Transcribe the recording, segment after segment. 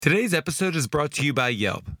Today's episode is brought to you by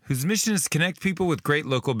Yelp, whose mission is to connect people with great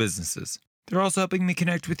local businesses. They're also helping me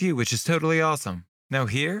connect with you, which is totally awesome. Now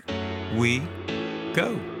here we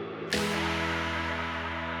go.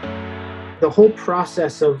 The whole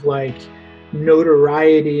process of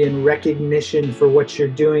notoriety and recognition for what you're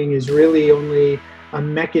doing is really only a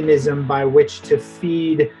mechanism by which to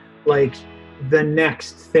feed the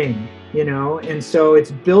next thing, And so it's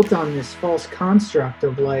built on this false construct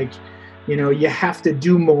of you have to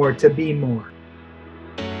do more to be more.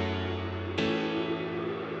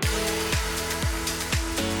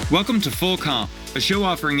 Welcome to Full Comp, a show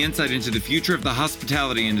offering insight into the future of the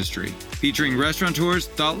hospitality industry, featuring restaurateurs,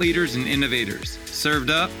 thought leaders, and innovators.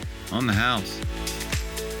 Served up on the house.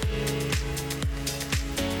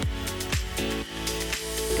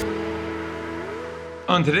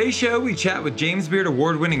 On today's show, we chat with James Beard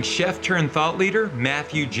award-winning chef turned thought leader,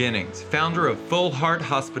 Matthew Jennings, founder of Full Heart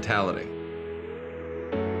Hospitality.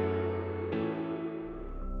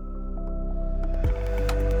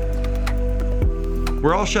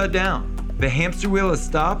 We're all shut down. The hamster wheel has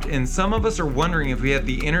stopped, and some of us are wondering if we have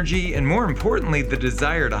the energy and, more importantly, the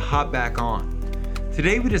desire to hop back on.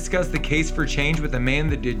 Today, we discuss the case for change with a man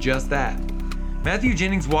that did just that. Matthew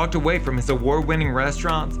Jennings walked away from his award-winning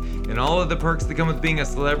restaurants and all of the perks that come with being a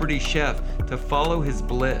celebrity chef to follow his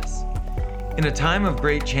bliss. In a time of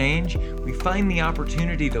great change, we find the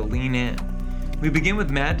opportunity to lean in. We begin with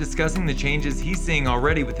Matt discussing the changes he's seeing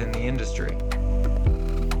already within the industry.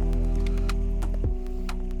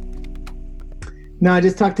 No, I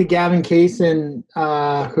just talked to Gavin Kaysen,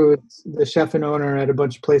 who's the chef and owner at a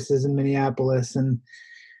bunch of places in Minneapolis, and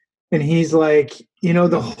he's like,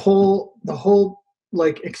 the whole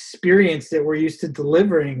experience that we're used to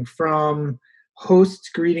delivering, from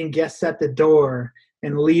hosts greeting guests at the door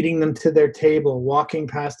and leading them to their table, walking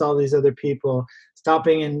past all these other people,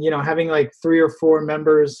 stopping and having 3 or 4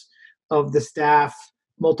 members of the staff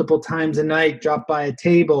multiple times a night drop by a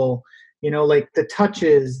table, the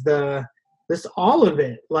touches, all of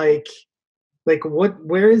it, where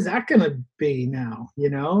is that going to be now,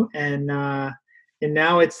 and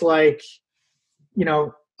now it's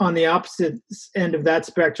on the opposite end of that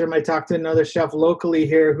spectrum. I talked to another chef locally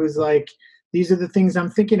here who's like, these are the things I'm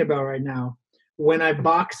thinking about right now. When I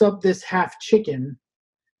box up this half chicken,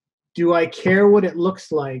 do I care what it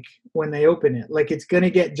looks like when they open it? It's going to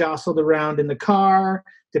get jostled around in the car,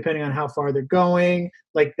 depending on how far they're going.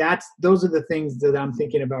 Those are the things that I'm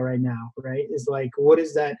thinking about right now, right? Is what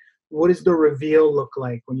is that? What does the reveal look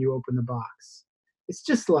like when you open the box? It's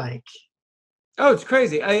just oh, it's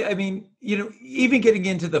crazy. I mean, even getting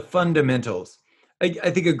into the fundamentals, I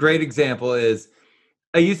think a great example is,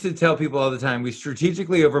 I used to tell people all the time, we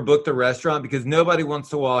strategically overbook the restaurant because nobody wants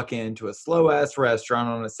to walk into a slow-ass restaurant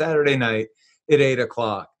on a Saturday night at 8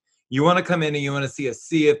 o'clock. You want to come in and you want to see a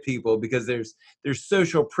sea of people because there's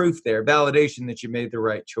social proof there, validation that you made the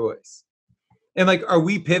right choice. And are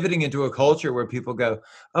we pivoting into a culture where people go,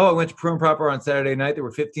 oh, I went to Prum Proper on Saturday night, there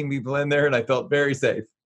were 15 people in there and I felt very safe.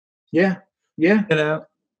 Yeah.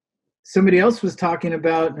 Somebody else was talking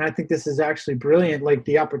about, and I think this is actually brilliant,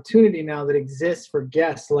 the opportunity now that exists for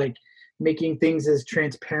guests, making things as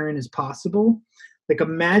transparent as possible.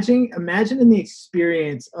 Imagine in the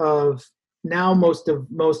experience of now most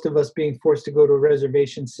of us being forced to go to a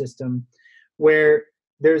reservation system where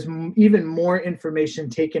there's even more information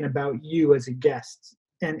taken about you as a guest,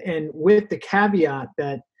 and with the caveat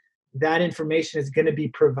that information is going to be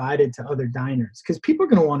provided to other diners because people are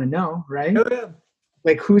going to want to know, right? Oh, yeah.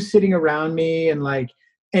 Who's sitting around me, and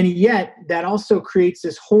yet that also creates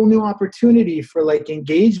this whole new opportunity for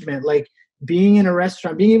engagement, being in a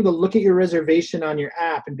restaurant, being able to look at your reservation on your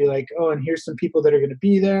app and be oh, and here's some people that are going to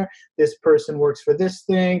be there. This person works for this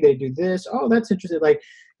thing. They do this. Oh, that's interesting.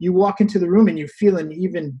 You walk into the room and you feel an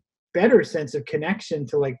even better sense of connection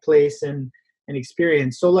to place and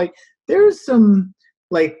experience. So there's some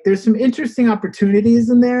interesting opportunities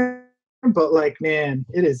in there, but man,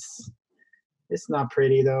 it's not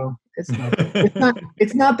pretty though. It's not.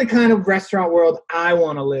 It's not the kind of restaurant world I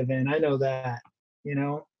want to live in. I know that.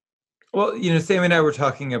 Well, Sammy and I were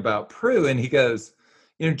talking about Pru, and he goes,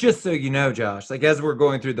 just so you know, Josh, as we're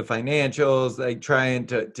going through the financials, trying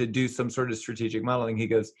to do some sort of strategic modeling, he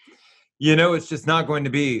goes, it's just not going to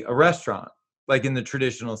be a restaurant, in the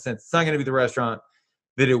traditional sense. It's not going to be the restaurant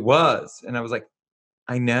that it was. And I was like,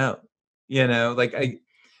 I know, that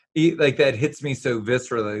hits me so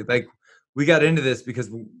viscerally. We got into this because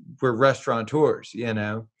we're restaurateurs,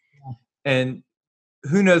 and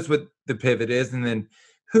who knows what the pivot is. And then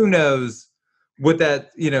who knows what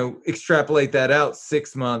that, extrapolate that out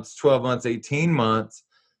 6 months, 12 months, 18 months.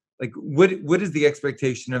 What is the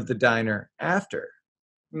expectation of the diner after?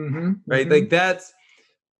 right? Mm-hmm. Like that's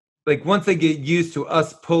like once they get used to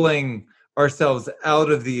us pulling ourselves out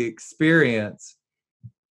of the experience,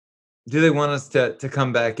 do they want us to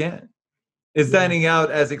come back in? Is Yeah. dining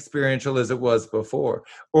out as experiential as it was before,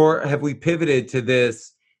 or have we pivoted to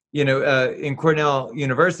this? In Cornell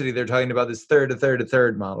University, they're talking about this a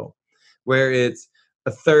third model, where it's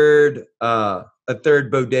a third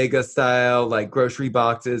bodega style, like grocery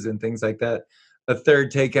boxes and things like that, a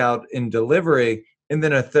third takeout and delivery, and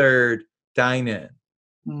then a third dine in.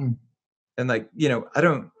 Mm. And like, I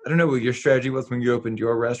don't know what your strategy was when you opened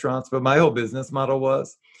your restaurants, but my whole business model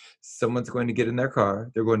was someone's going to get in their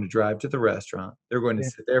car, they're going to drive to the restaurant, they're going to Yeah.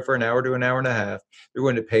 sit there for an hour to an hour and a half, they're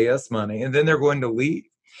going to pay us money, and then they're going to leave.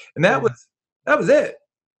 And that Yeah. was it.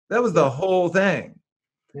 That was the Yep. whole thing.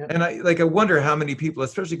 Yep. And I wonder how many people,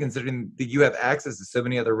 especially considering that you have access to so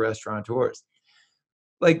many other restaurateurs,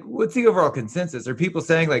 like what's the overall consensus? Are people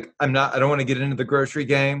saying like I don't want to get into the grocery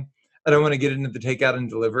game, I don't want to get into the takeout and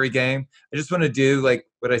delivery game, I just want to do like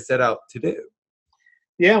what I set out to do?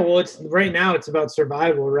 Yeah, well, it's right now it's about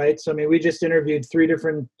survival, right? So I mean, we just interviewed 3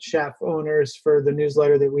 different chef owners for the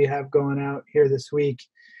newsletter that we have going out here this week.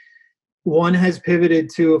 One has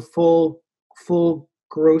pivoted to a full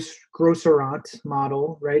grocerant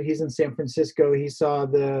model, right? He's in San Francisco. He saw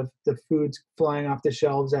the foods flying off the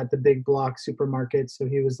shelves at the big block supermarkets, so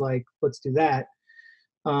he was like, "Let's do that."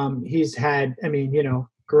 He's had, I mean,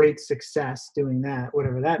 great success doing that,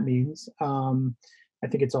 whatever that means. I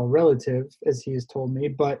think it's all relative, as he has told me,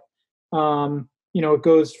 but it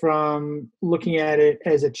goes from looking at it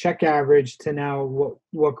as a check average to now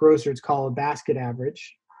what grocers call a basket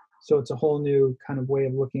average. So it's a whole new kind of way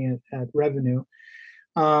of looking at revenue.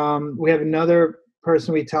 We have another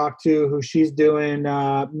person we talked to who she's doing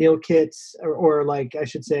meal kits, or like I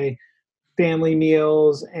should say family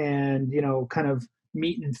meals, and kind of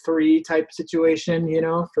meat and 3 type situation,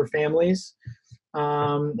 for families.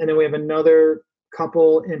 And then we have another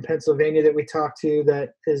couple in Pennsylvania that we talked to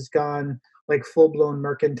that has gone like full blown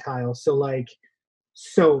mercantile. So like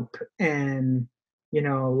soap and,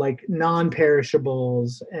 like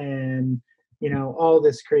non-perishables and, all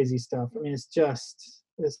this crazy stuff. I mean, it's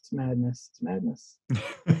madness. It's madness.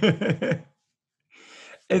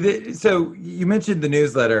 So you mentioned the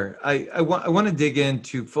newsletter. I want to dig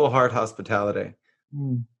into Full Heart Hospitality.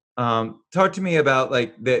 Mm. Talk to me about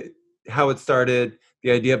like how it started,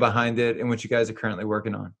 the idea behind it, and what you guys are currently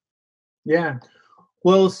working on. Yeah.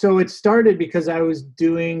 Well, so it started because I was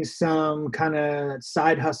doing some kind of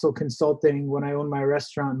side hustle consulting when I owned my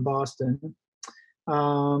restaurant in Boston.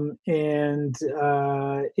 And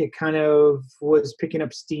it kind of was picking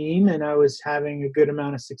up steam, and I was having a good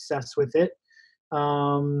amount of success with it.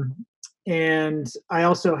 And I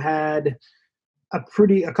also had a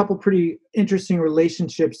couple pretty interesting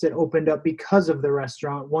relationships that opened up because of the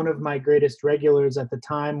restaurant. One of my greatest regulars at the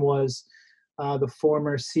time was the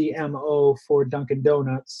former CMO for Dunkin'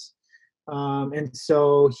 Donuts. And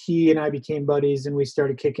so he and I became buddies, and we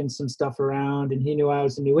started kicking some stuff around, and he knew I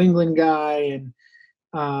was a New England guy. And,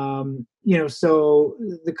 so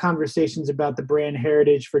the conversations about the brand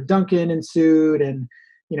heritage for Dunkin' ensued, and,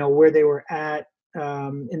 where they were at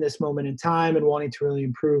in this moment in time and wanting to really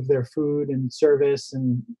improve their food and service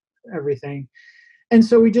and everything. And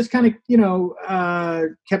so we just kind of,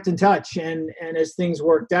 kept in touch. And as things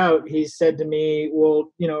worked out, he said to me,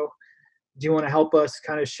 well, do you want to help us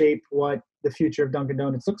kind of shape what the future of Dunkin'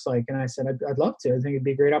 Donuts looks like? And I said, I'd love to. I think it'd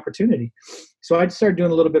be a great opportunity. So I started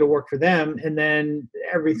doing a little bit of work for them. And then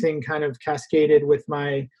everything kind of cascaded with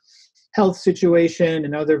my health situation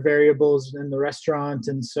and other variables in the restaurant.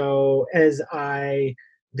 And so as I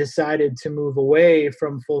decided to move away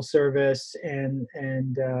from full service and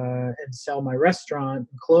sell my restaurant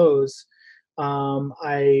and close,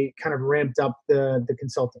 I kind of ramped up the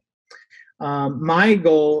consulting. My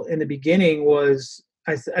goal in the beginning was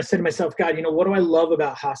I said to myself, God, what do I love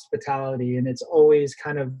about hospitality? And it's always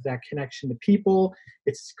kind of that connection to people.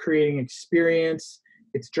 It's creating experience.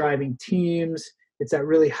 It's driving teams. It's that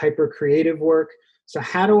really hyper creative work. So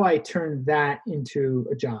how do I turn that into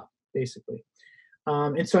a job, basically?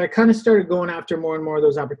 And so I kind of started going after more and more of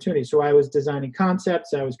those opportunities. So I was designing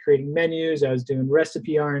concepts, I was creating menus, I was doing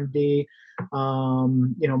recipe R&D,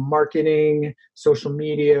 marketing, social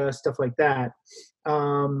media, stuff like that.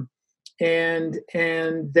 And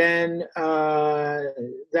then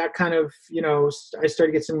that kind of, I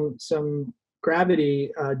started to get some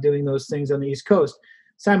gravity doing those things on the East Coast.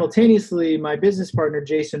 Simultaneously, my business partner,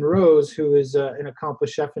 Jason Rose, who is an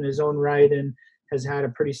accomplished chef in his own right and has had a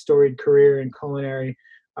pretty storied career in culinary,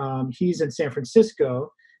 he's in San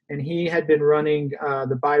Francisco, and he had been running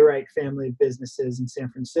the By Right family of businesses in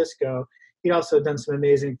San Francisco. he'd also done some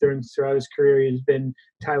amazing things throughout his career. He's been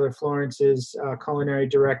Tyler Florence's culinary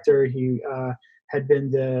director. He had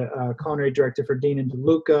been the culinary director for Dean and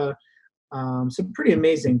DeLuca. Some pretty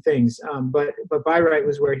amazing things. But Byright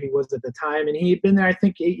was where he was at the time, and he'd been there, I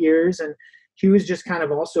think, 8 years, and he was just kind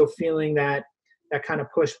of also feeling that kind of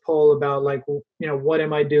push pull about like, what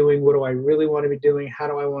am I doing? What do I really want to be doing? How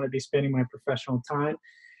do I want to be spending my professional time?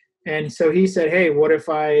 And so he said, hey, what if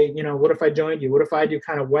I joined you? What if I do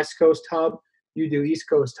kind of West Coast hub, you do East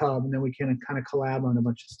Coast hub, and then we can kind of collab on a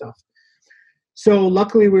bunch of stuff. So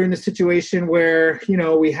luckily we're in a situation where,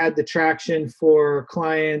 we had the traction for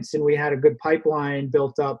clients and we had a good pipeline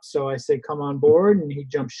built up. So I said, come on board, and he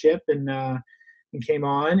jumped ship and came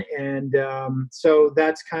on. And so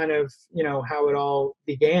that's kind of, how it all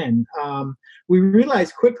began. We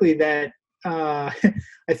realized quickly that I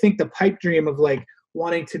think the pipe dream of like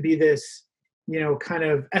wanting to be this, kind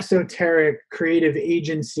of esoteric creative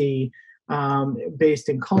agency based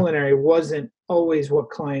in culinary wasn't always what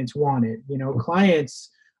clients wanted. Clients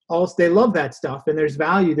also, they love that stuff, and there's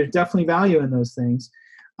definitely value in those things.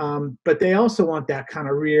 But they also want that kind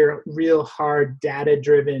of real hard,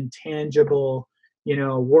 data-driven, tangible,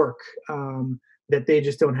 work that they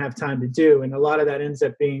just don't have time to do. And a lot of that ends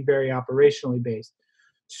up being very operationally based.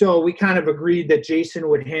 So we kind of agreed that Jason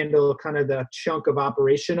would handle kind of the chunk of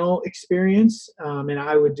operational experience, and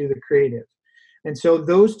I would do the creative. And so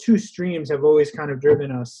those two streams have always kind of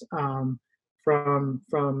driven us from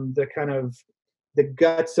the kind of the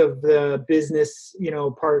guts of the business,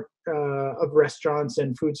 part of restaurants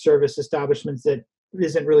and food service establishments that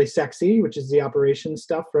isn't really sexy, which is the operations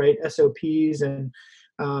stuff, right? SOPs and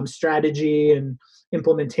strategy and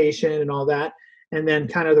implementation and all that. And then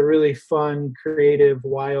kind of the really fun, creative,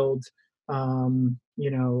 wild,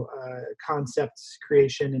 concepts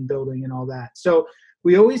creation and building and all that. So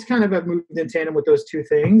we always kind of have moved in tandem with those two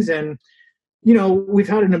things. And, we've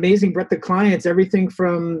had an amazing breadth of clients, everything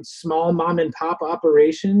from small mom and pop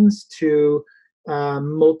operations to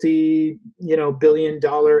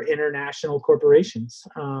multi-billion-dollar international corporations,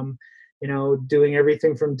 doing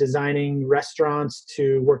everything from designing restaurants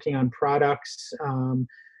to working on products,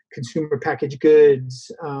 consumer packaged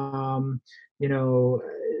goods.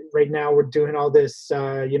 Right now we're doing all this,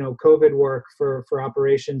 COVID work for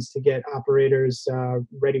operations to get operators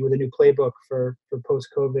ready with a new playbook for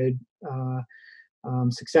post-COVID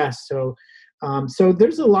success. So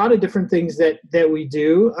there's a lot of different things that we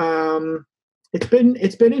do. It's been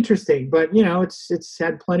interesting, but it's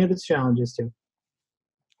had plenty of its challenges too.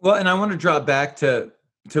 Well, and I want to draw back to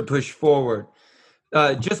push forward.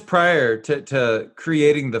 Just prior to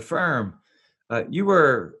creating the firm, you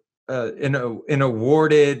were an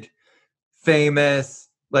awarded, famous,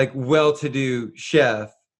 like well-to-do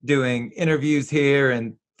chef doing interviews here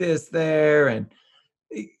and this there, and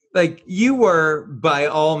like you were by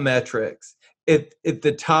all metrics at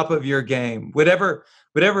the top of your game. Whatever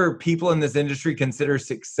people in this industry consider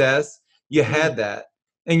success, you had that,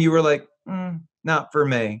 and you were like, not for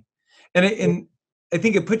me. And I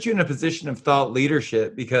think it puts you in a position of thought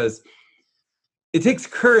leadership, because it takes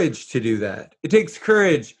courage to do that. It takes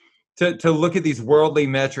courage to look at these worldly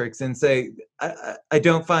metrics and say, I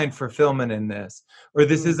don't find fulfillment in this, or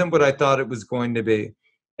this isn't what I thought it was going to be,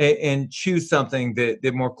 and choose something that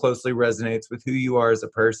more closely resonates with who you are as a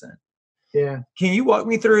person. Yeah. Can you walk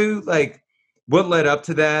me through like what led up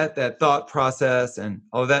to that thought process and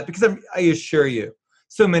all of that? Because I assure you,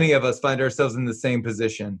 so many of us find ourselves in the same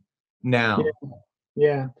position now.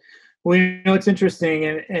 Yeah. Well, it's interesting,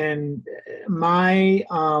 and my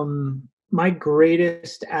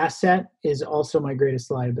greatest asset is also my greatest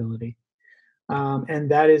liability, and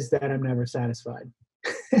that is that I'm never satisfied.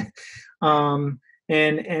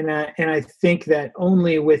 And I think that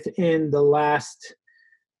only within the last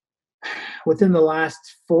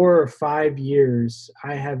 4 or 5 years,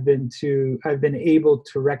 I've been able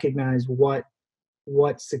to recognize what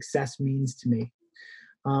success means to me.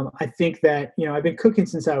 I think that, I've been cooking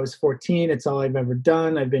since I was 14. It's all I've ever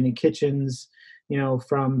done. I've been in kitchens,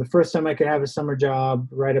 from the first time I could have a summer job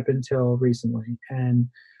right up until recently. And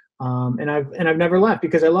I've never left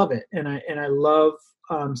because I love it. And I love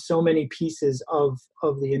so many pieces of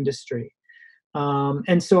the industry.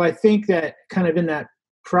 And so I think that kind of in that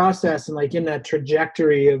process and like in that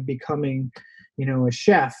trajectory of becoming, a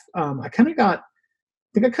chef, I kind of got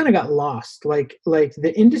lost. Like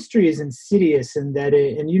the industry is insidious in that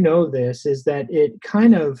this is that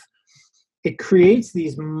it creates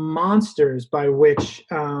these monsters by which,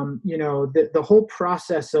 the whole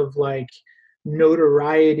process of like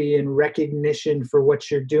notoriety and recognition for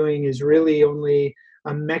what you're doing is really only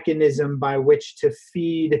a mechanism by which to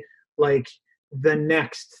feed like the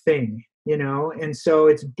next thing. And so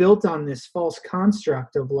it's built on this false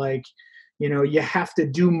construct of like, you have to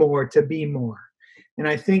do more to be more. And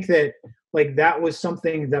I think that like that was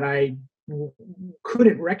something that I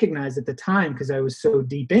couldn't recognize at the time because I was so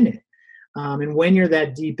deep in it. And when you're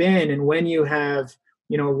that deep in, and when you have,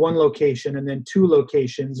 one location and then two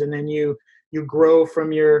locations, and then you grow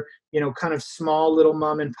from your, kind of small little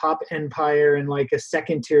mom and pop empire in like a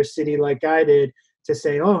second tier city like I did, to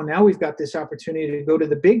say, oh, now we've got this opportunity to go to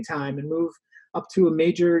the big time and move up to a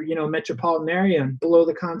major, metropolitan area and blow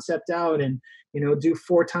the concept out, and, do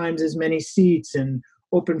 4 times as many seats and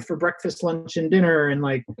open for breakfast, lunch, and dinner. And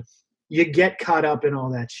like, you get caught up in all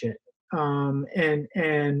that shit.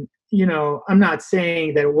 And I'm not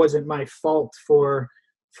saying that it wasn't my fault for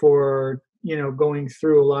going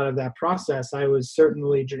through a lot of that process. I was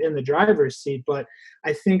certainly in the driver's seat, but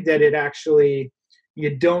I think that it actually,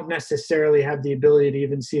 you don't necessarily have the ability to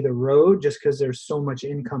even see the road just because there's so much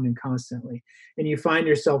incoming constantly. And you find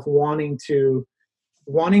yourself wanting to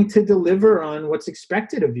deliver on what's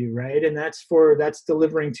expected of you, right? And that's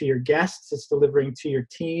delivering to your guests, it's delivering to your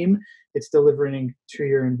team, it's delivering to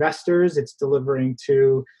your investors, it's delivering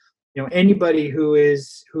to anybody who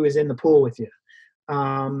is in the pool with you.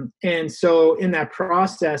 And so in that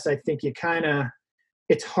process, I think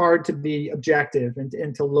it's hard to be objective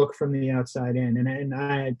and to look from the outside in. And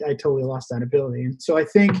I totally lost that ability. And so I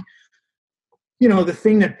think, the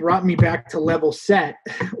thing that brought me back to level set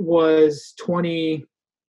was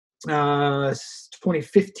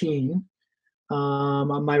 2015.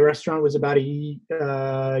 My restaurant was about a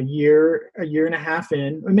year and a half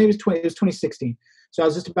in, or maybe it was 2016. So I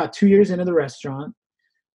was just about 2 years into the restaurant.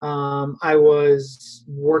 I was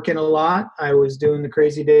working a lot. I was doing the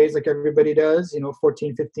crazy days like everybody does,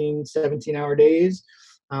 14, 15, 17-hour days,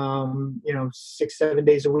 6-7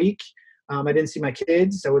 days a week. I didn't see my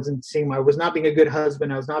kids. I was not being a good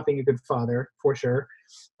husband. I was not being a good father, for sure.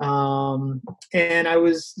 And I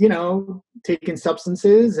was, taking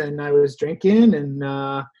substances, and I was drinking and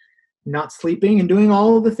not sleeping and doing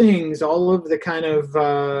all of the things, all of the kind of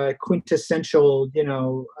quintessential,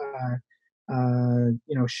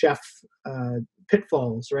 chef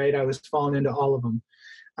pitfalls, right? I was falling into all of them.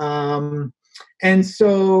 And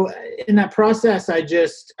so in that process, I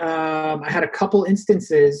just, I had a couple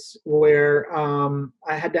instances where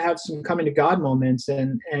I had to have some coming to God moments.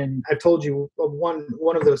 And I've told you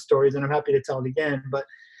one of those stories, and I'm happy to tell it again. But,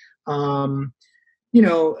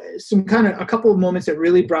 a couple of moments that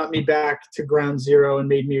really brought me back to ground zero and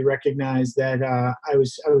made me recognize that I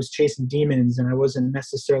was chasing demons, and I wasn't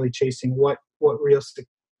necessarily chasing what real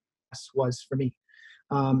success was for me.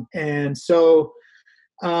 And so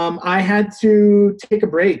I had to take a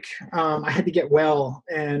break. I had to get well,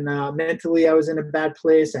 and mentally I was in a bad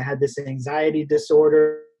place. I had this anxiety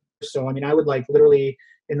disorder. So, I would like literally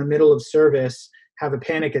in the middle of service have a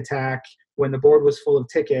panic attack when the board was full of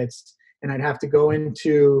tickets, and I'd have to go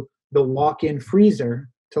into the walk-in freezer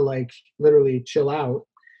to like literally chill out.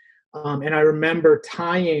 And I remember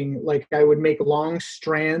tying, like I would make long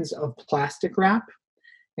strands of plastic wrap,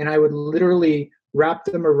 and I would literally wrap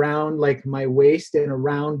them around like my waist and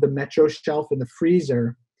around the Metro shelf in the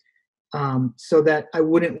freezer, so that I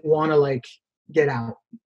wouldn't want to like get out,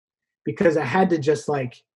 because I had to just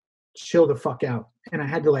like chill the fuck out, and I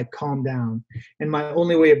had to like calm down. And my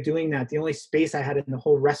only way of doing that, the only space I had in the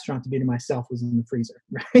whole restaurant to be to myself, was in the freezer,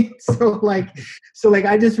 right? So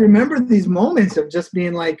I just remember these moments of just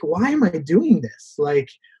being like, why am I doing this? Like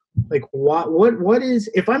what is,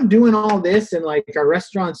 if I'm doing all this and like our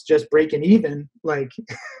restaurant's just breaking even, like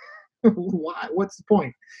what's the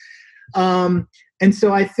point? And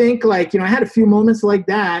so I think like, I had a few moments like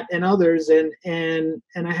that and others, and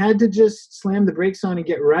I had to just slam the brakes on and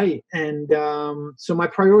get right. And so my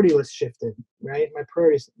priority list shifted, right? My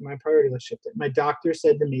priority list shifted. My doctor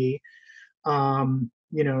said to me,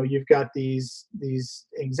 you've got these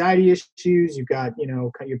anxiety issues, you've got,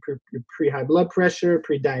 your pre-high blood pressure,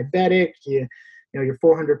 pre-diabetic, you're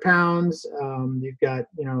 400 pounds, you've got,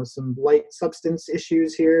 some light substance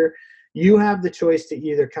issues here. You have the choice to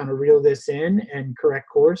either kind of reel this in and correct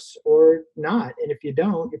course or not. And if you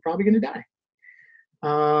don't, you're probably going to die.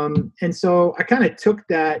 And so I kind of took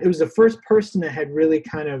that. It was the first person that had really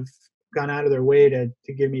kind of gone out of their way to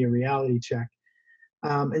give me a reality check.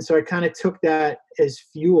 And so I kind of took that as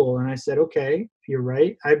fuel, and I said, okay, you're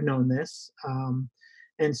right. I've known this.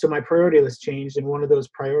 And so my priority list changed. And one of those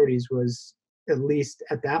priorities was, at least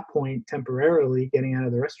at that point, temporarily getting out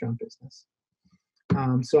of the restaurant business.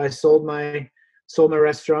 So I sold my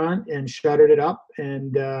restaurant and shuttered it up,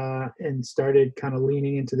 and started kind of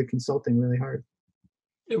leaning into the consulting really hard.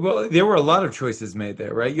 Well, there were a lot of choices made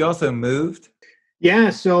there, right? You also moved.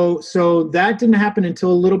 Yeah, so that didn't happen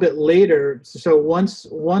until a little bit later. So once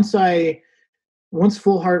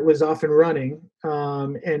Full Heart was off and running,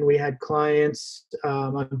 and we had clients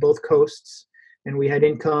on both coasts, and we had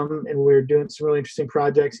income, and we were doing some really interesting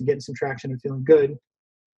projects and getting some traction and feeling good.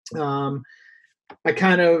 Um, I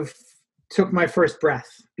kind of took my first breath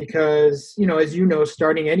because, as you know,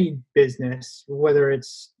 starting any business, whether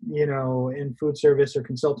it's, in food service or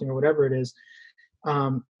consulting or whatever it is,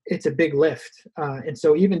 it's a big lift. And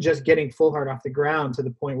so even just getting Full Heart off the ground to the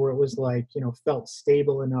point where it was like, felt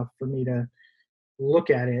stable enough for me to look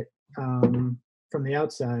at it from the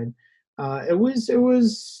outside, it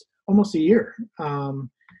was almost a year.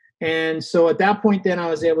 And so at that point, then I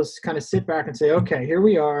was able to kind of sit back and say, okay, here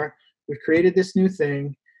we are. We've created this new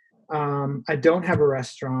thing. I don't have a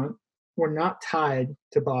restaurant. We're not tied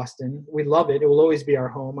to Boston. We love it. It will always be our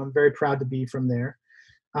home. I'm very proud to be from there.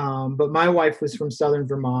 But my wife was from Southern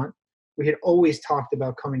Vermont. We had always talked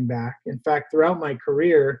about coming back. In fact, throughout my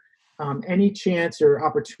career, any chance or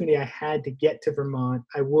opportunity I had to get to Vermont,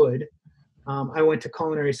 I would. I went to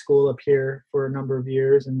culinary school up here for a number of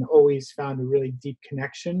years and always found a really deep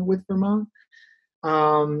connection with Vermont.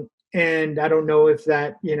 And I don't know if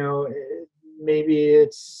that, maybe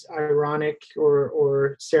it's ironic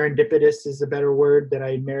or serendipitous is a better word that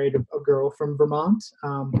I married a girl from Vermont.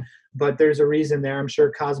 But there's a reason there, I'm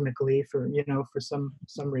sure cosmically for some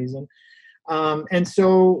reason. And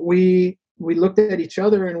so we looked at each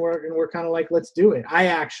other and we're kind of like, let's do it. I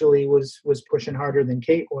actually was pushing harder than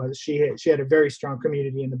Kate was. She had a very strong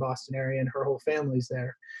community in the Boston area and her whole family's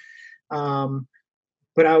there.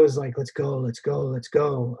 But I was like, let's go.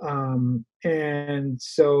 And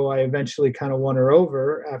so I eventually kind of won her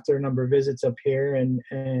over after a number of visits up here.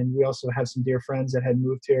 And we also have some dear friends that had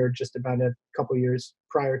moved here just about a couple years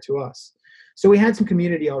prior to us. So we had some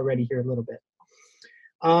community already here a little bit.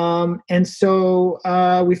 And so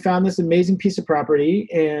we found this amazing piece of property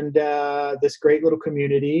and this great little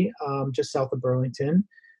community just south of Burlington.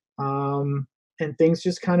 And things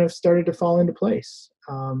just kind of started to fall into place.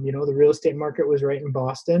 The real estate market was right in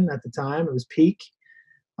Boston at the time. It was peak.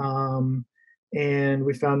 And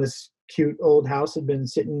we found this cute old house had been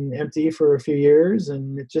sitting empty for a few years,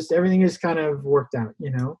 and everything has kind of worked out,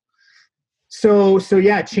 So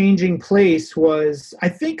yeah, changing place was, I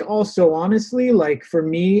think also honestly, like for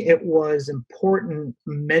me, it was important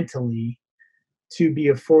mentally to be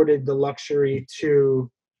afforded the luxury to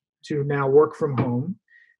now work from home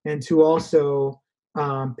and to also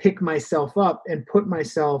pick myself up and put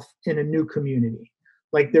myself in a new community.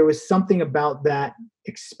 Like there was something about that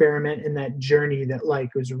experiment and that journey that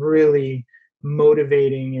like was really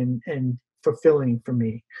motivating and fulfilling for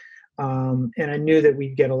me. And I knew that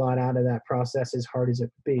we'd get a lot out of that process as hard as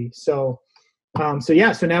it would be. So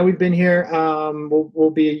now we've been here.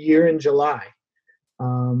 We'll be a year in July,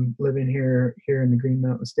 living here in the Green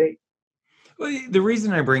Mountain State. Well, the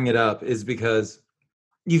reason I bring it up is because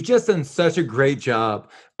you've just done such a great job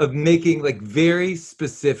of making like very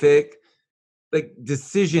specific like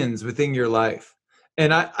decisions within your life.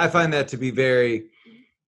 And I find that to be very,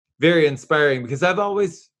 very inspiring because I've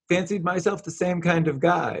always fancied myself the same kind of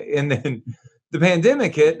guy. And then the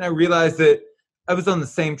pandemic hit and I realized that I was on the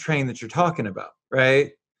same train that you're talking about,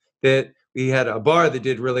 right? That we had a bar that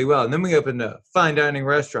did really well. And then we opened a fine dining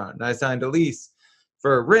restaurant and I signed a lease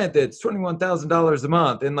for a rent that's $21,000 a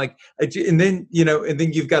month. And like, and then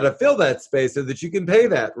you've got to fill that space so that you can pay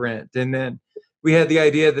that rent. And then we had the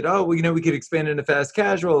idea that, oh, well, we could expand into fast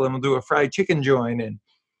casual and we'll do a fried chicken joint.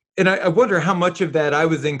 And I wonder how much of that I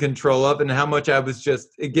was in control of and how much I was just,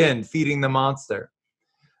 again, feeding the monster.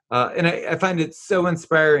 And I find it so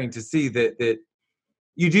inspiring to see that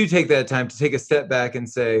you do take that time to take a step back and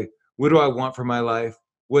say, what do I want for my life?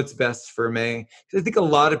 What's best for me? I think a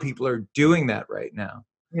lot of people are doing that right now.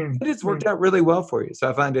 And it's worked out really well for you. So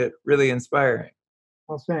I find it really inspiring.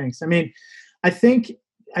 Well, thanks. I mean, I think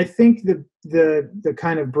the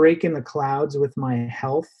kind of break in the clouds with my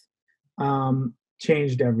health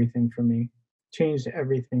changed everything for me.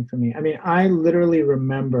 I mean, I literally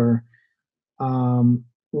remember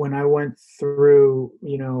when I went through,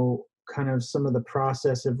 kind of some of the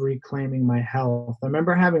process of reclaiming my health. I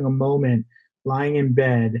remember having a moment lying in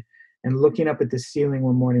bed and looking up at the ceiling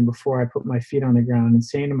one morning before I put my feet on the ground and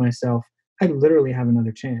saying to myself, I literally have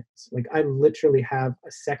another chance. Like I literally have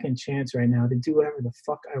a second chance right now to do whatever the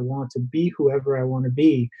fuck I want, to be whoever I want to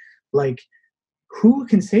be. Like who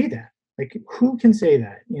can say that? Like who can say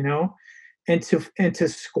that, And to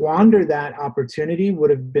squander that opportunity would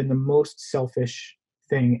have been the most selfish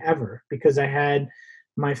thing ever, because I had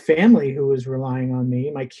my family who was relying on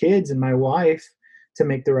me, my kids and my wife, to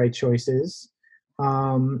make the right choices.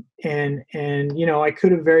 And you know, I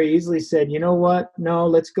could have very easily said, you know what, no,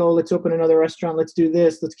 let's open another restaurant, let's do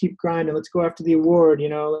this, let's keep grinding, let's go after the award, you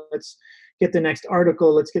know, let's get the next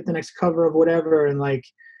article, let's get the next cover of whatever. And like,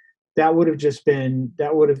 that would have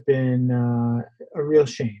been a real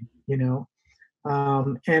shame, you know.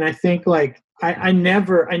 And I think like I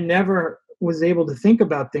never was able to think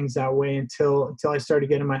about things that way until I started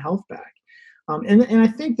getting my health back. And I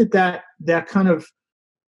think that kind of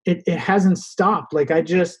it hasn't stopped. Like I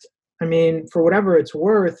mean, for whatever it's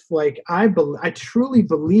worth, like I truly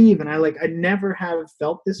believe, and I never have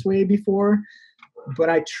felt this way before, but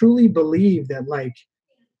I truly believe that like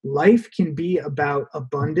life can be about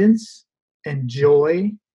abundance and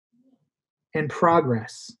joy and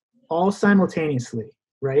progress all simultaneously,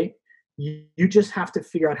 right? You just have to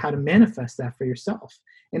figure out how to manifest that for yourself.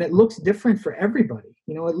 And it looks different for everybody.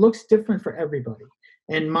 You know, it looks different for everybody.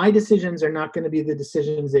 And my decisions are not going to be the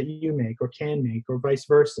decisions that you make or can make or vice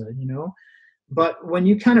versa, you know? But when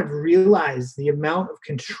you kind of realize the amount of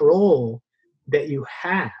control that you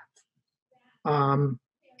have, and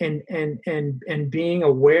being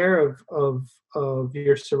aware of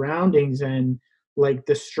your surroundings and like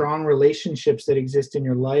the strong relationships that exist in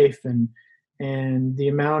your life, and the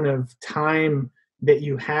amount of time that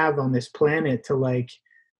you have on this planet to like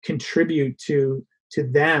contribute to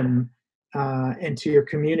them, and to your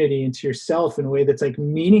community and to yourself in a way that's like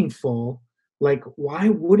meaningful, like why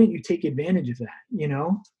wouldn't you take advantage of that, you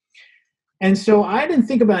know? And so I didn't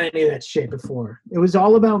think about any of that shit before. It was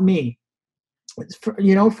all about me.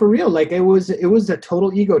 You know, for real, like it was a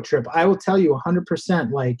total ego trip. I will tell you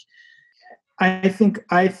 100%. Like I think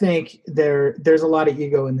there's a lot of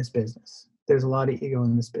ego in this business. There's a lot of ego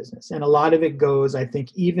in this business, and a lot of it goes, I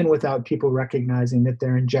think, even without people recognizing that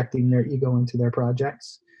they're injecting their ego into their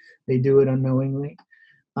projects. They do it unknowingly.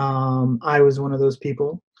 I was one of those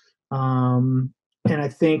people, and I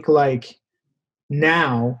think like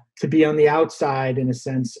now to be on the outside in a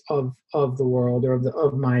sense of the world, or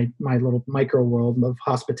of my little micro world of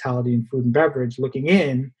hospitality and food and beverage, looking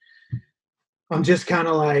in, I'm just kind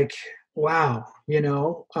of like, wow, you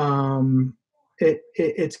know,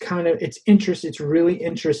 it's really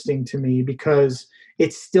interesting to me because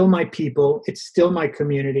it's still my people, it's still my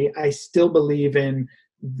community. I still believe in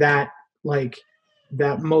that, like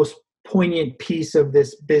that most poignant piece of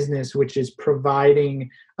this business, which is providing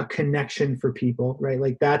a connection for people, right?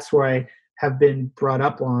 Like that's where I have been brought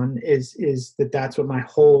up on, is that's what my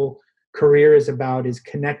whole career is about, is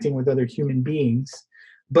connecting with other human beings.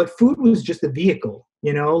 But food was just a vehicle,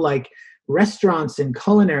 you know, like restaurants and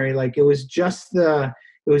culinary, like it was just the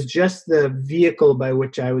vehicle by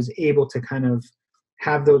which I was able to kind of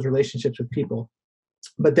have those relationships with people.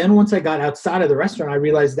 But then once I got outside of the restaurant, I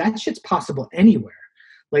realized that shit's possible anywhere.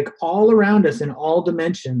 Like all around us in all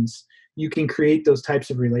dimensions, you can create those types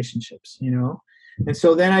of relationships, you know? And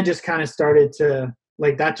so then I just kind of started to,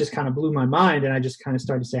 like, that just kind of blew my mind. And I just kind of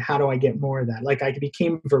started to say, how do I get more of that? Like I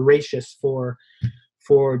became voracious for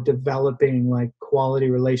developing like quality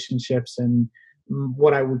relationships and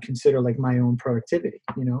what I would consider like my own productivity,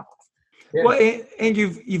 you know? Yeah. Well, and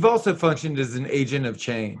you've also functioned as an agent of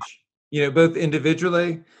change, you know, both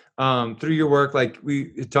individually, through your work, like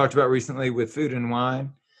we talked about recently with Food and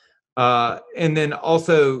Wine, and then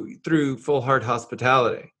also through Full Heart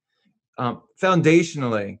Hospitality.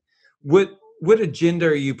 Foundationally, what agenda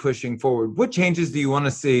are you pushing forward? What changes do you want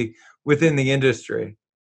to see within the industry?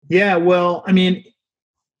 Yeah, well, I mean,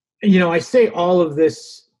 you know, I say all of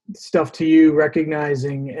this stuff to you,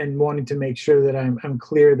 recognizing and wanting to make sure that I'm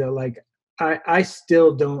clear that like I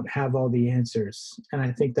still don't have all the answers, and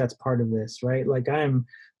I think that's part of this, right? Like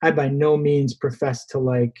I by no means profess to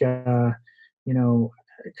like you know,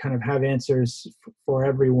 kind of have answers for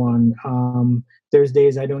everyone. There's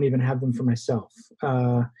days I don't even have them for myself.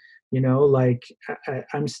 You know, like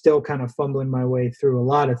I'm still kind of fumbling my way through a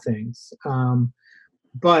lot of things.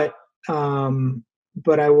 But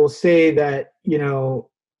I will say that, you know,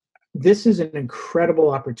 this is an incredible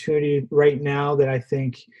opportunity right now that I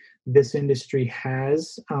think this industry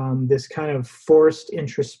has, this kind of forced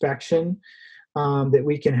introspection that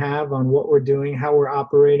we can have on what we're doing, how we're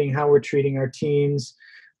operating, how we're treating our teams,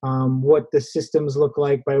 what the systems look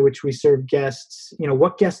like by which we serve guests, you know,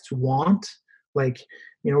 what guests want, like,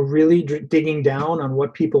 you know, really digging down on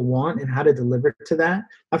what people want and how to deliver to that.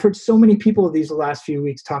 I've heard so many people these last few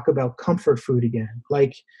weeks talk about comfort food again.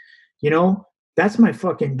 Like, you know, that's my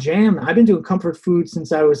fucking jam. I've been doing comfort food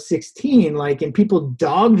since I was 16, like, and people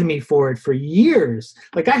dogged me for it for years.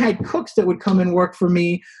 Like I had cooks that would come and work for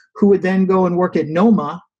me who would then go and work at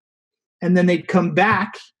Noma, and then they'd come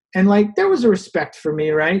back, and like there was a respect for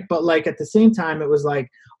me, right? But like at the same time, it was like,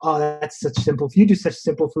 oh, that's such simple. You do such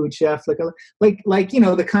simple food, chef. Like,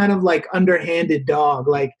 the kind of like underhanded dog,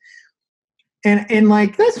 like, and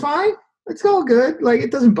like, that's fine. It's all good. Like,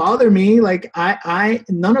 it doesn't bother me. Like,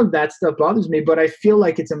 none of that stuff bothers me, but I feel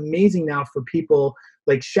like it's amazing now for people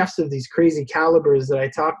like chefs of these crazy calibers that I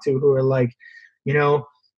talk to who are like,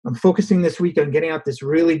 I'm focusing this week on getting out this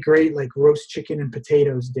really great like roast chicken and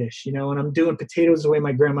potatoes dish, and I'm doing potatoes the way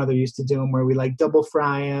my grandmother used to do them, where we like double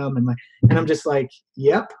fry them, and I'm just like,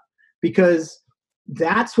 yep, because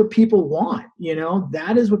that's what people want,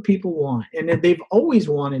 that is what people want, and they've always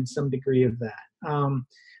wanted some degree of that,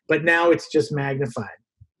 but now it's just magnified.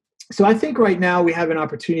 So I think right now we have an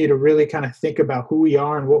opportunity to really kind of think about who we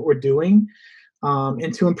are and what we're doing,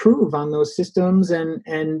 and to improve on those systems and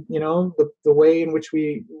the way in which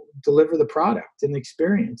we deliver the product and the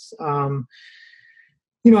experience.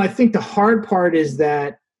 I think the hard part is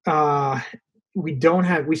that we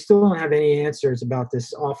still don't have any answers about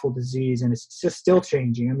this awful disease, and it's just still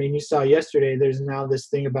changing. I mean, you saw yesterday, there's now this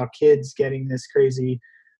thing about kids getting this crazy,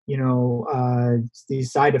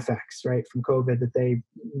 these side effects, right, from COVID that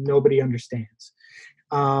nobody understands.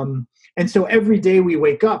 And so every day we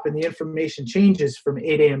wake up and the information changes from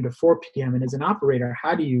 8 a.m. to 4 p.m. And as an operator,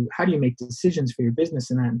 how do you make decisions for your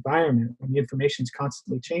business in that environment when the information is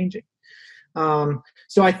constantly changing?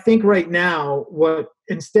 So I think right now,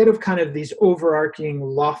 instead of kind of these overarching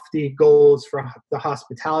lofty goals for the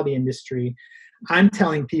hospitality industry, I'm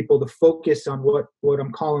telling people to focus on what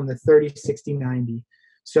I'm calling the 30-60-90.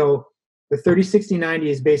 So the 30-60-90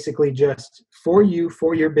 is basically just for you,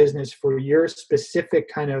 for your business, for your specific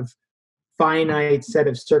kind of finite set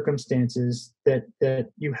of circumstances that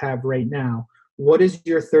you have right now. What does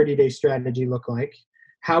your 30-day strategy look like?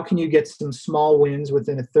 How can you get some small wins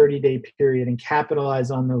within a 30-day period and capitalize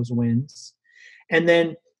on those wins? And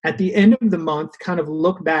then at the end of the month, kind of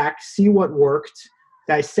look back, see what worked,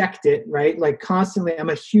 dissect it, right? Like constantly, I'm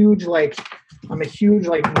a huge note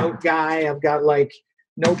guy. I've got like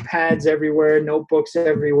notepads everywhere, notebooks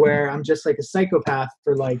everywhere. I'm just like a psychopath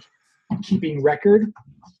for like keeping record.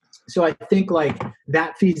 So I think like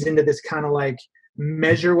that feeds into this kind of like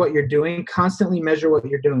measure what you're doing, constantly measure what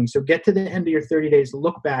you're doing. So get to the end of your 30 days,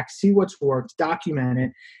 look back, see what's worked, document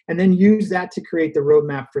it, and then use that to create the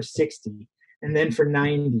roadmap for 60 and then for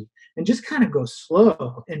 90, and just kind of go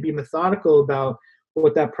slow and be methodical about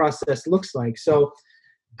what that process looks like. So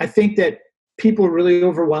I think that people are really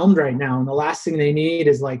overwhelmed right now, and the last thing they need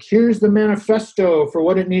is like, here's the manifesto for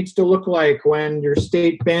what it needs to look like when your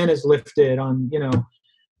state ban is lifted on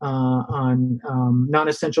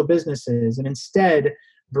non-essential businesses, and instead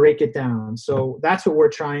break it down. So that's what we're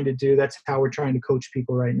trying to do. That's how we're trying to coach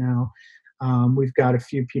people right now. We've got a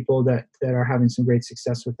few people that are having some great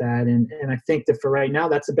success with that. And I think that for right now,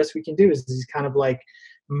 that's the best we can do, is these kind of like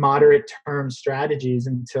moderate term strategies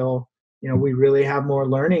until we really have more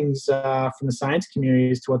learnings from the science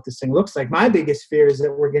community as to what this thing looks like. My biggest fear is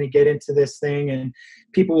that we're going to get into this thing and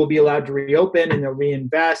people will be allowed to reopen and they'll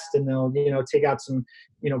reinvest and they'll, take out some,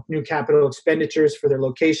 new capital expenditures for their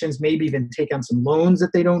locations, maybe even take on some loans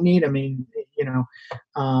that they don't need. I mean,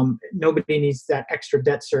 nobody needs that extra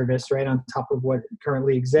debt service right on top of what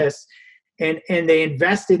currently exists. And they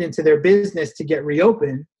invested into their business to get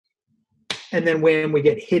reopened. And then when we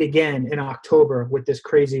get hit again in October with this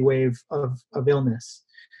crazy wave of illness,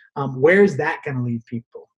 where's that going to leave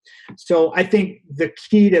people? So I think the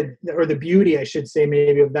key or the beauty, I should say,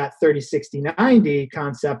 maybe of that 30-60-90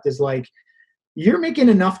 concept is like, you're making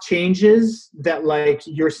enough changes that like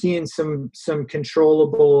you're seeing some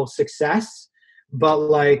controllable success, but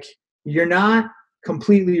like you're not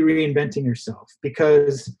completely reinventing yourself,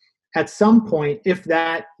 because at some point, if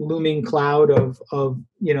that looming cloud of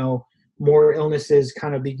more illnesses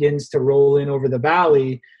kind of begins to roll in over the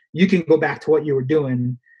valley, you can go back to what you were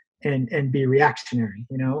doing and be reactionary,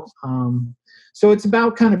 So it's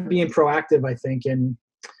about kind of being proactive, I think. And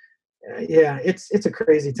it's a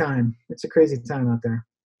crazy time. It's a crazy time out there.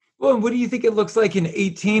 Well, what do you think it looks like in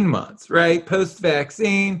 18 months, right?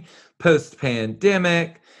 Post-vaccine,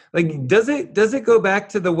 post-pandemic, like, does it go back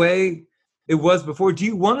to the way it was before? Do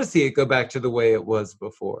you want to see it go back to the way it was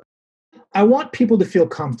before? I want people to feel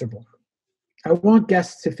comfortable. I want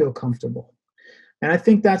guests to feel comfortable. And I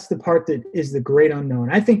think that's the part that is the great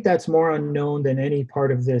unknown. I think that's more unknown than any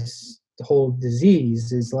part of the whole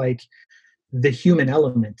disease, is like the human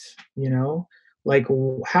element, like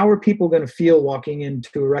how are people going to feel walking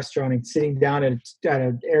into a restaurant and sitting down at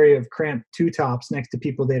an area of cramped two tops next to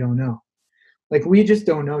people they don't know? Like, we just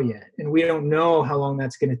don't know yet. And we don't know how long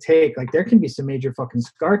that's going to take. Like, there can be some major fucking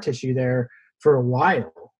scar tissue there for a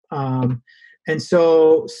while.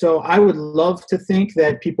 So I would love to think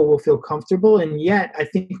that people will feel comfortable. And yet I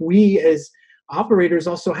think we as operators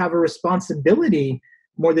also have a responsibility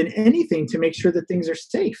more than anything to make sure that things are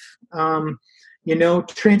safe.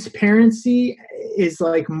 Transparency is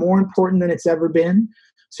like more important than it's ever been.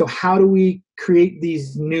 So how do we create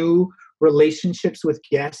these new relationships with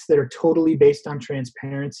guests that are totally based on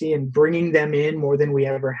transparency and bringing them in more than we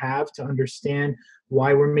ever have to understand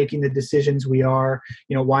why we're making the decisions we are,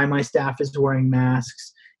 why my staff is wearing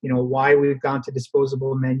masks, why we've gone to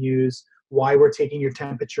disposable menus, why we're taking your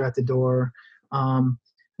temperature at the door.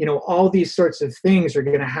 All these sorts of things are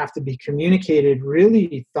going to have to be communicated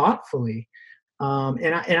really thoughtfully.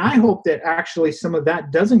 And I hope that actually some of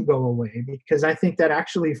that doesn't go away, because I think that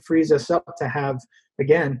actually frees us up to have,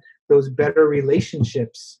 again, those better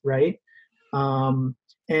relationships, right? And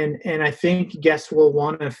I think guests will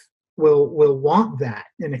want that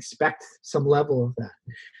and expect some level of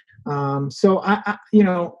that. So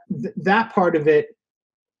that part of it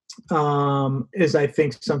is, I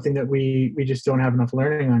think, something that we just don't have enough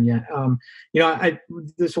learning on yet.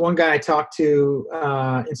 This one guy I talked to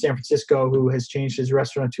in San Francisco who has changed his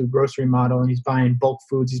restaurant to a grocery model, and he's buying bulk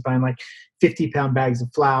foods. He's buying like 50-pound bags of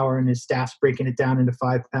flour, and his staff's breaking it down into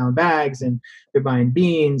 5-pound bags, and they're buying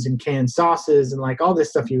beans and canned sauces and like all this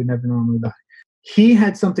stuff you would never normally buy. He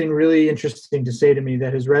had something really interesting to say to me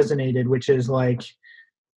that has resonated, which is like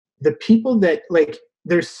the people that like,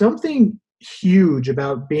 there's something huge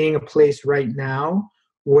about being a place right now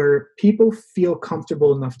where people feel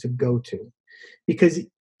comfortable enough to go to. Because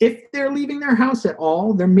if they're leaving their house at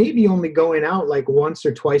all, they're maybe only going out like once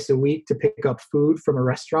or twice a week to pick up food from a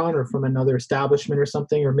restaurant or from another establishment or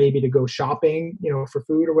something, or maybe to go shopping, for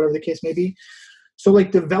food or whatever the case may be. So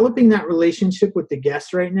like developing that relationship with the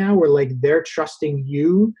guests right now, where like they're trusting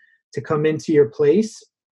you to come into your place,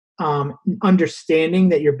 understanding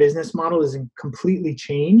that your business model isn't completely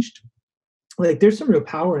changed. Like there's some real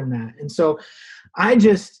power in that. And so I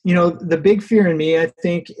just, the big fear in me, I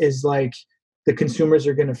think, is like the consumers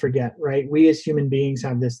are going to forget, right? We as human beings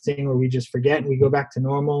have this thing where we just forget and we go back to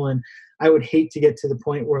normal. And I would hate to get to the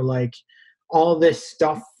point where like all this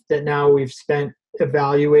stuff that now we've spent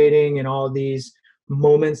evaluating and all these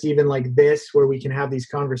moments, even like this, where we can have these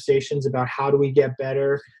conversations about how do we get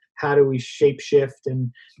better? How do we shape shift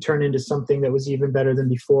and turn into something that was even better than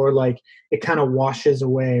before? Like it kind of washes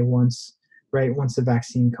away once the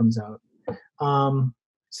vaccine comes out.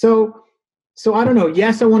 So I don't know.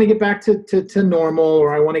 Yes, I want to get back to normal,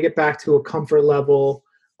 or I want to get back to a comfort level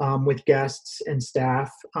with guests and staff.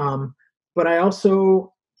 But I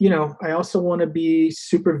also want to be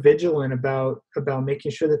super vigilant about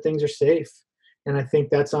making sure that things are safe. And I think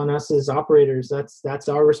that's on us as operators. That's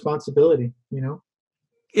our responsibility,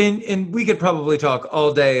 And we could probably talk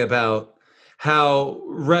all day about how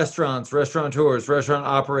restaurants, restaurateurs, restaurant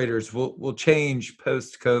operators will change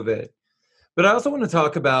post-COVID. But I also want to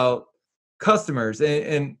talk about customers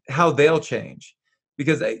and how they'll change,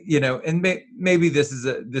 because maybe this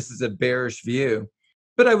is a bearish view,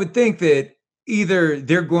 but I would think that either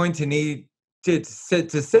they're going to need to set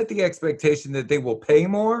the expectation that they will pay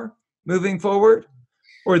more moving forward,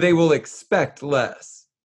 or they will expect less.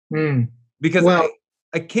 Because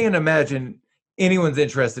I can't imagine anyone's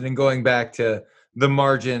interested in going back to the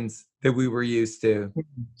margins that we were used to.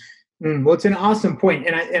 Well, it's an awesome point.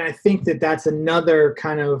 And I think that that's another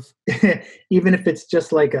kind of, even if it's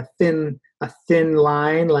just like a thin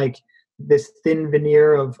line, like this thin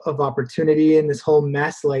veneer of opportunity in this whole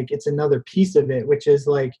mess, like it's another piece of it, which is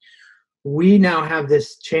like, we now have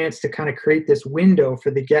this chance to kind of create this window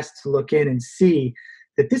for the guests to look in and see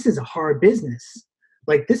that this is a hard business.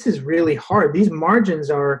 Like this is really hard. These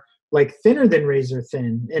margins are like thinner than razor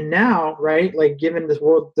thin. And now, right, like given the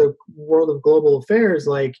world of global affairs,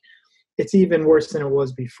 like it's even worse than it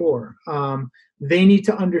was before. They need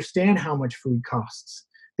to understand how much food costs.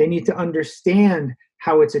 They need to understand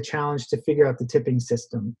how it's a challenge to figure out the tipping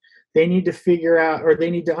system. They need to figure out, or they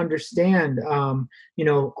need to understand,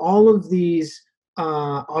 all of these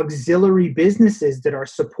auxiliary businesses that are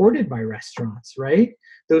supported by restaurants, right?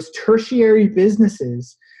 Those tertiary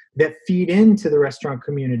businesses that feed into the restaurant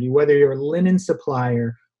community, whether you're a linen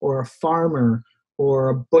supplier or a farmer or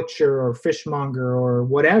a butcher or fishmonger or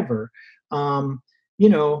whatever. I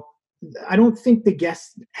don't think the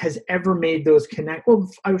guest has ever made those connect. Well,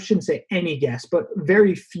 I shouldn't say any guest, but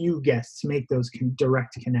very few guests make those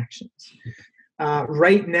direct connections.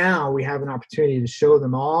 Right now, we have an opportunity to show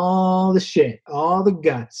them all the shit, all the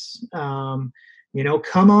guts.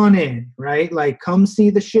 Come on in, right? Like, come see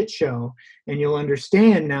the shit show, and you'll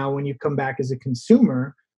understand now when you come back as a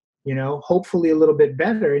consumer hopefully a little bit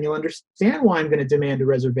better, and you'll understand why I'm going to demand a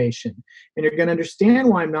reservation, and you're going to understand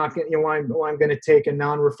why I'm not going, why I'm going to take a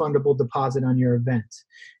non-refundable deposit on your event,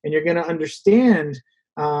 and you're going to understand,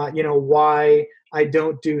 why I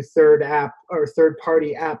don't do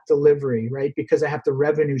third-party app delivery, right? Because I have to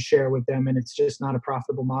revenue share with them, and it's just not a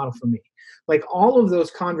profitable model for me. Like, all of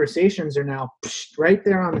those conversations are now right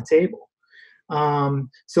there on the table.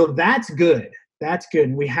 So that's good. That's good.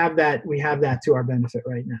 And we have that to our benefit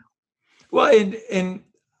right now. Well, and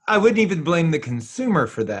I wouldn't even blame the consumer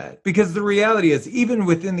for that, because the reality is, even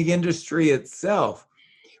within the industry itself,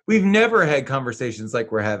 we've never had conversations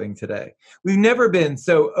like we're having today. We've never been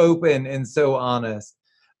so open and so honest.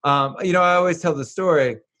 I always tell the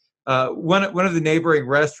story. One of the neighboring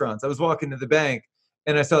restaurants, I was walking to the bank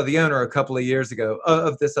and I saw the owner a couple of years ago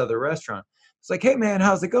of this other restaurant. It's like, "Hey man,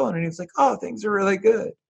 how's it going?" And he was like, "Oh, things are really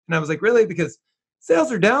good." And I was like, "Really?" Because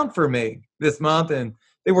sales are down for me this month, and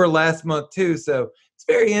they were last month too. So it's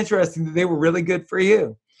very interesting that they were really good for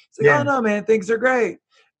you. It's like, "Oh Yeah. no, man, things are great."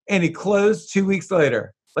 And he closed 2 weeks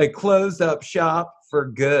later, like closed up shop for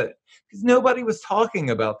good, because nobody was talking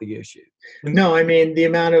about the issue. And No, I mean, the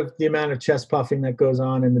amount of chest puffing that goes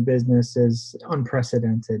on in the business is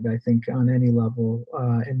unprecedented, I think, on any level,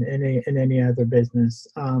 in any other business.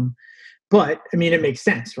 But I mean, it makes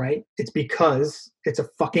sense, right? It's because it's a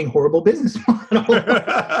fucking horrible business model.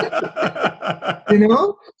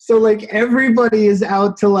 So like, everybody is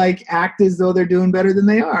out to like act as though they're doing better than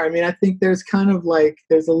they are. I mean, I think there's kind of like,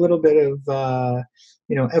 there's a little bit of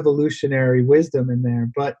evolutionary wisdom in there,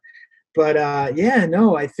 but yeah,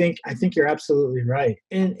 no, I think you're absolutely right.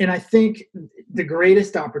 And I think the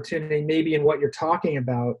greatest opportunity maybe in what you're talking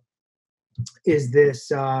about is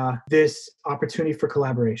this opportunity for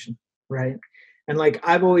collaboration, right? And like,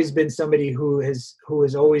 I've always been somebody who has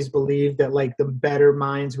always believed that like, the better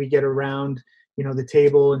minds we get around the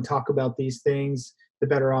table and talk about these things, the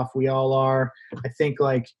better off we all are. I think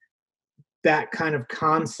like that kind of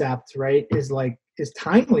concept, right, is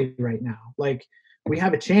timely right now. Like, we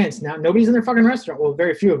have a chance now. Nobody's in their fucking restaurant. Well,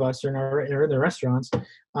 very few of us are in their restaurants.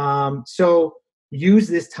 So use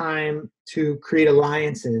this time to create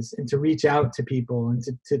alliances and to reach out to people and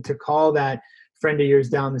to call that friend of yours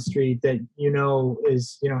down the street that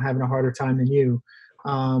is having a harder time than you,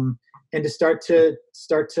 and to start to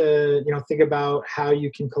think about how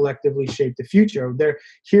you can collectively shape the future.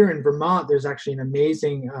 Here in Vermont, there's actually an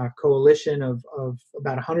amazing coalition of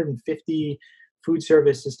about 150 food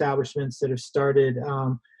service establishments that have started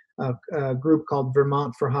a group called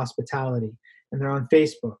Vermont for Hospitality, and they're on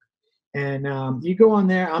Facebook. And you go on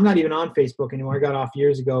there. I'm not even on Facebook anymore. I got off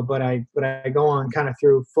years ago, but I go on kind of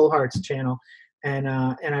through Full Heart's channel, and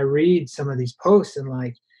I read some of these posts, and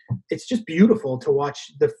like, it's just beautiful to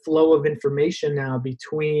watch the flow of information now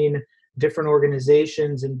between different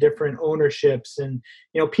organizations and different ownerships, and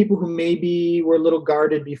people who maybe were a little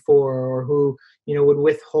guarded before, or who would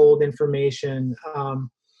withhold information.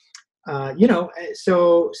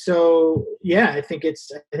 So yeah, I think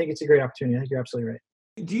it's a great opportunity. I think you're absolutely right.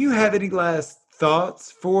 do you have any last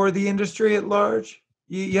thoughts for the industry at large?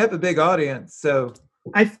 You have a big audience, so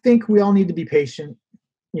I think we all need to be patient.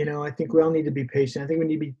 I think we all need to be patient. I think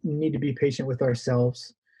we need to be patient with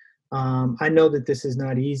ourselves. I know that this is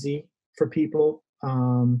not easy for people.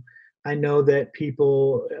 I know that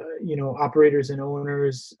people, operators and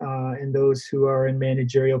owners, and those who are in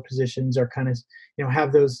managerial positions are kind of,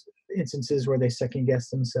 have those instances where they second guess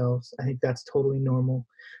themselves. I think that's totally normal.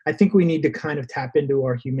 I think we need to kind of tap into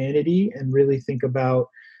our humanity and really think about,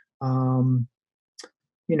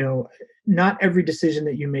 not every decision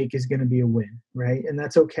that you make is going to be a win, right? And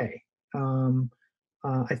that's okay.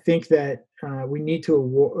 I think that we need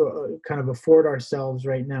to kind of afford ourselves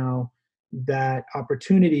right now that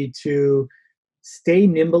opportunity to stay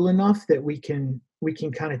nimble enough that we can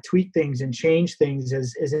kind of tweak things and change things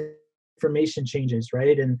as information changes,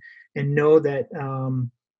 right? And know that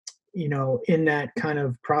in that kind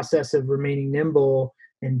of process of remaining nimble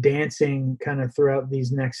and dancing kind of throughout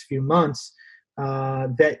these next few months,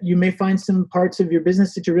 that you may find some parts of your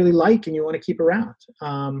business that you really like and you want to keep around.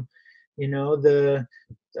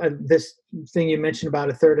 This thing you mentioned about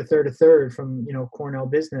a third from Cornell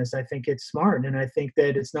Business, I think it's smart, and I think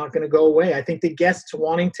that it's not going to go away. I think the guests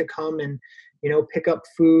wanting to come and pick up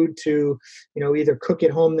food to either cook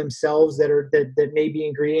at home themselves that may be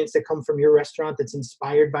ingredients that come from your restaurant that's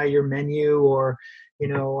inspired by your menu, or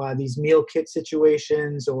these meal kit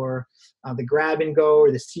situations, or the grab and go,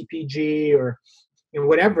 or the CPG, or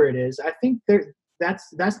whatever it is. I think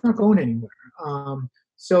that's not going anywhere.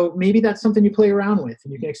 So maybe that's something you play around with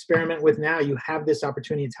and you can experiment with now. You have this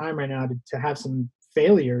opportunity and time right now to have some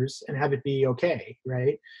failures and have it be okay,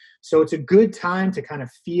 right? So it's a good time to kind of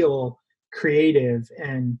feel creative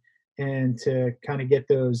and to kind of get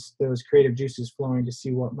those creative juices flowing to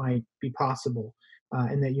see what might be possible,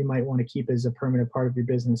 and that you might want to keep as a permanent part of your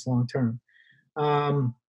business long term.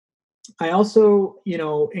 I also,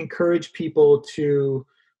 encourage people to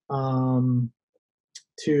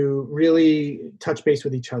really touch base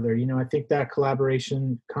with each other. I think that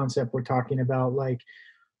collaboration concept we're talking about, like,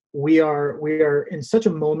 we are in such a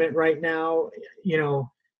moment right now,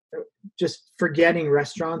 just forgetting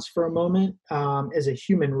restaurants for a moment, as a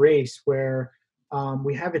human race, where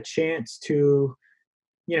we have a chance to,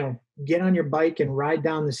 get on your bike and ride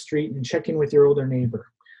down the street and check in with your older neighbor,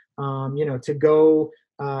 to go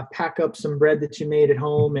pack up some bread that you made at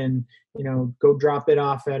home and, go drop it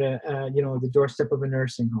off at the doorstep of a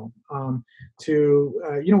nursing home,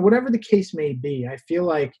 whatever the case may be. I feel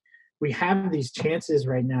like we have these chances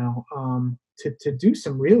right now, to do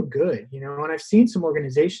some real good, and I've seen some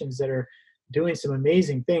organizations that are doing some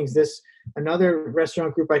amazing things. Another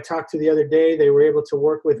restaurant group I talked to the other day, they were able to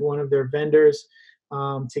work with one of their vendors,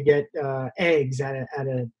 to get eggs at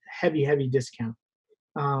a heavy discount.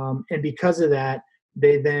 And because of that,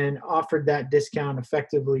 they then offered that discount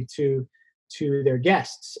effectively to their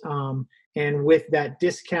guests. And with that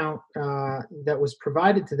discount that was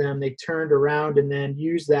provided to them, they turned around and then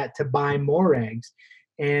used that to buy more eggs.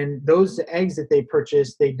 And those eggs that they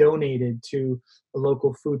purchased, they donated to a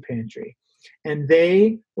local food pantry. And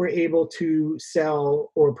they were able to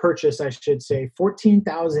sell, or purchase, I should say,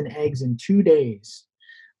 14,000 eggs in 2 days,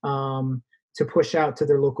 to push out to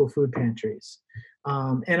their local food pantries.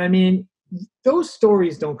 And I mean, those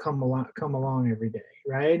stories don't come along every day,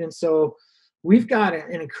 right? And so we've got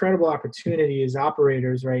an incredible opportunity as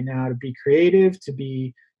operators right now to be creative, to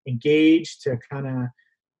be engaged, to kind of,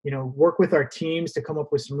 work with our teams to come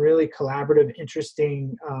up with some really collaborative,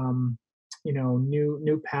 interesting,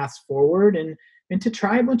 new paths forward, and to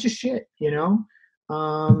try a bunch of shit, and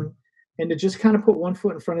to just kind of put one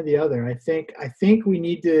foot in front of the other. I think we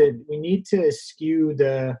need to eschew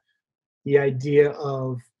the idea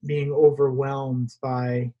of being overwhelmed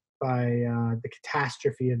by the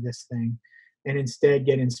catastrophe of this thing, and instead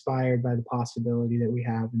get inspired by the possibility that we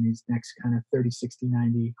have in these next kind of 30, 60,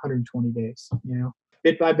 90, 120 days,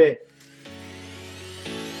 bit by bit.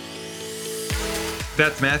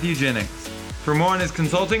 That's Matthew Jennings. For more on his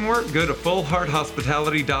consulting work, go to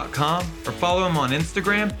fullhearthospitality.com or follow him on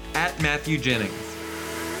Instagram @MatthewJennings.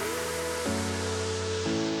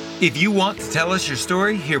 If you want to tell us your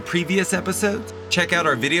story, hear previous episodes, check out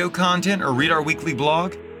our video content, or read our weekly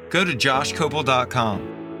blog, go to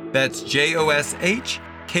joshkopel.com. That's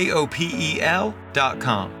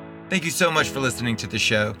JOSHKOPEL.com. Thank you so much for listening to the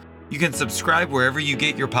show. You can subscribe wherever you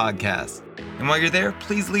get your podcasts. And while you're there,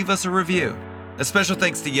 please leave us a review. A special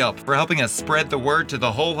thanks to Yelp for helping us spread the word to the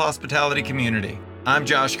whole hospitality community. I'm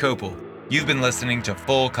Josh Kopel. You've been listening to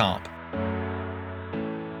Full Comp.